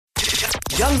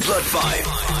Young Blood 5.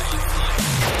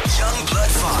 Young Blood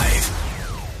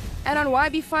 5. And on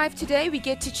YB5 today, we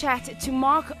get to chat to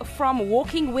Mark from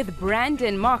Walking with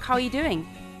Brandon. Mark, how are you doing?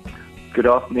 Good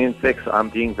afternoon, Fix. I'm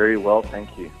doing very well,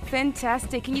 thank you.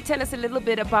 Fantastic. Can you tell us a little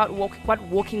bit about what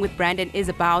Walking with Brandon is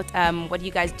about, what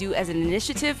you guys do as an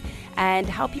initiative, and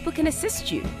how people can assist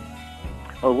you?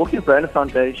 Well, Walking with Brandon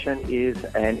Foundation is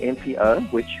an NPO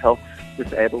which helps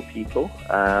disabled people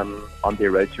on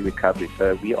their road to recovery.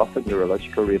 So we offer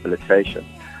neurological rehabilitation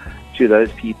to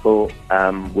those people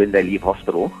when they leave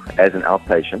hospital as an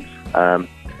outpatient.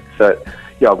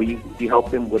 We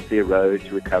help them with their road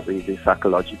to recovery, their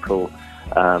psychological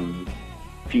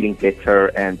feeling better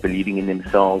and believing in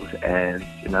themselves, and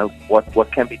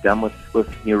what can be done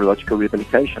with neurological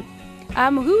rehabilitation.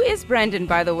 Who is Brandon,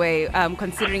 by the way,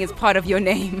 considering it's part of your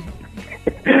name?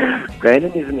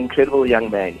 Brandon is an incredible young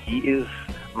man. He is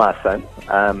my son,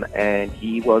 and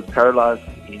he was paralyzed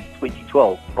in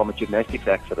 2012 from a gymnastics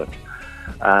accident,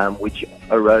 which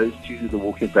arose to the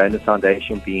Walking with Brandon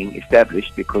Foundation being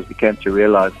established because we came to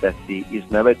realize that there is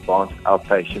no advanced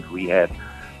outpatient rehab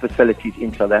facilities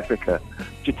in South Africa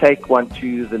to take one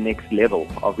to the next level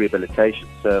of rehabilitation,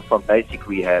 so from basic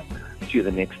rehab to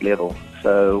the next level.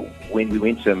 So when we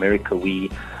went to America,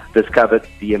 we discovered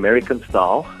the American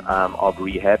style of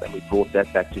rehab, and we brought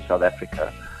that back to South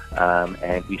Africa,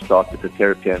 and we started the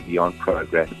Therapy and Beyond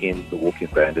program in the Walking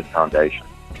with Brandon Foundation.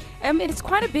 It's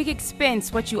quite a big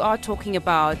expense what you are talking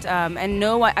about, and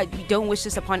no, I don't wish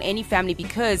this upon any family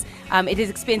because it is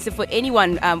expensive for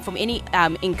anyone from any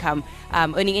income,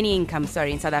 earning any income,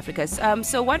 in South Africa.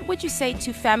 So what would you say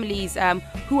to families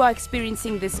who are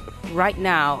experiencing this right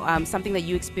now, something that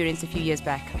you experienced a few years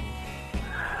back?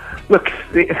 Look,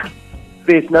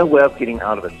 there's no way of getting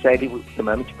out of it. Sadly, the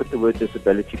moment you put the word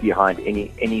disability behind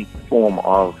any form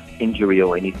of injury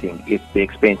or anything, the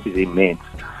expense is immense.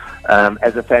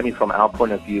 As a family, from our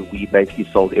point of view, we basically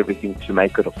sold everything to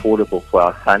make it affordable for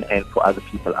our son and for other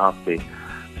people out there.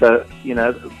 So,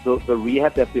 the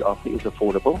rehab that we offer is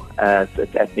affordable.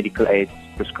 It's at medical aid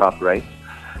prescribed rates.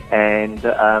 And,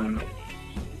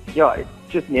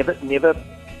 just never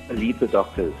believe the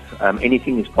doctors.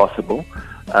 Anything is possible.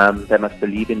 They must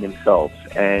believe in themselves.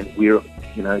 And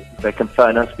they can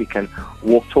phone us. We can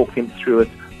talk them through it,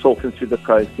 talk them through the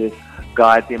process,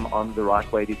 guide them on the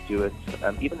right way to do it.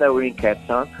 Even though we're in Cape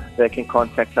Town, they can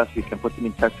contact us. We can put them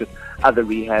in touch with other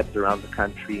rehabs around the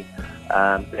country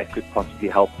that could possibly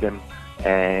help them,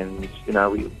 and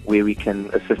where we can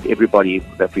assist everybody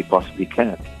that we possibly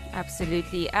can.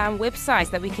 Absolutely. Websites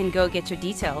that we can go get your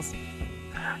details.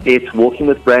 It's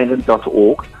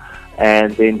walkingwithbrandon.org,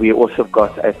 and then we also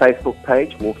got a Facebook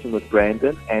page, Walking with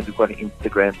Brandon, and we've got an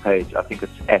Instagram page. I think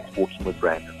it's at Walking with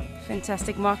Brandon.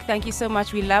 Fantastic, Mark. Thank you so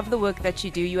much. We love the work that you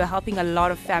do. You are helping a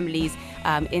lot of families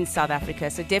in South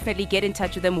Africa. So definitely get in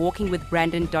touch with them,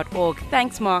 walkingwithbrandon.org.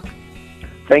 Thanks, Mark.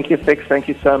 Thank you, Fix. Thank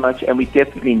you so much. And we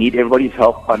definitely need everybody's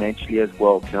help financially as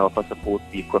well to help us afford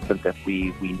the equipment that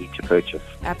we need to purchase.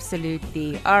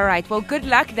 Absolutely. All right. Well, good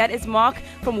luck. That is Mark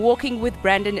from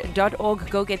walkingwithbrandon.org.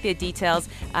 Go get their details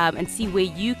and see where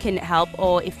you can help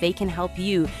or if they can help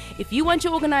you. If you want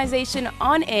your organization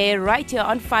on air right here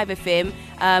on 5FM,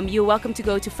 you're welcome to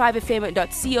go to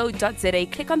 5fm.co.za,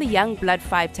 click on the Young Blood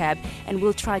 5 tab, and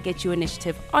we'll try to get your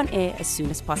initiative on air as soon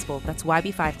as possible. That's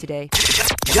YB5 today.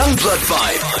 Young Blood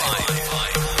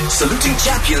 5. Saluting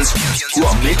champions who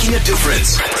are making a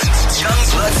difference. Young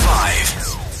Blood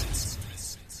 5.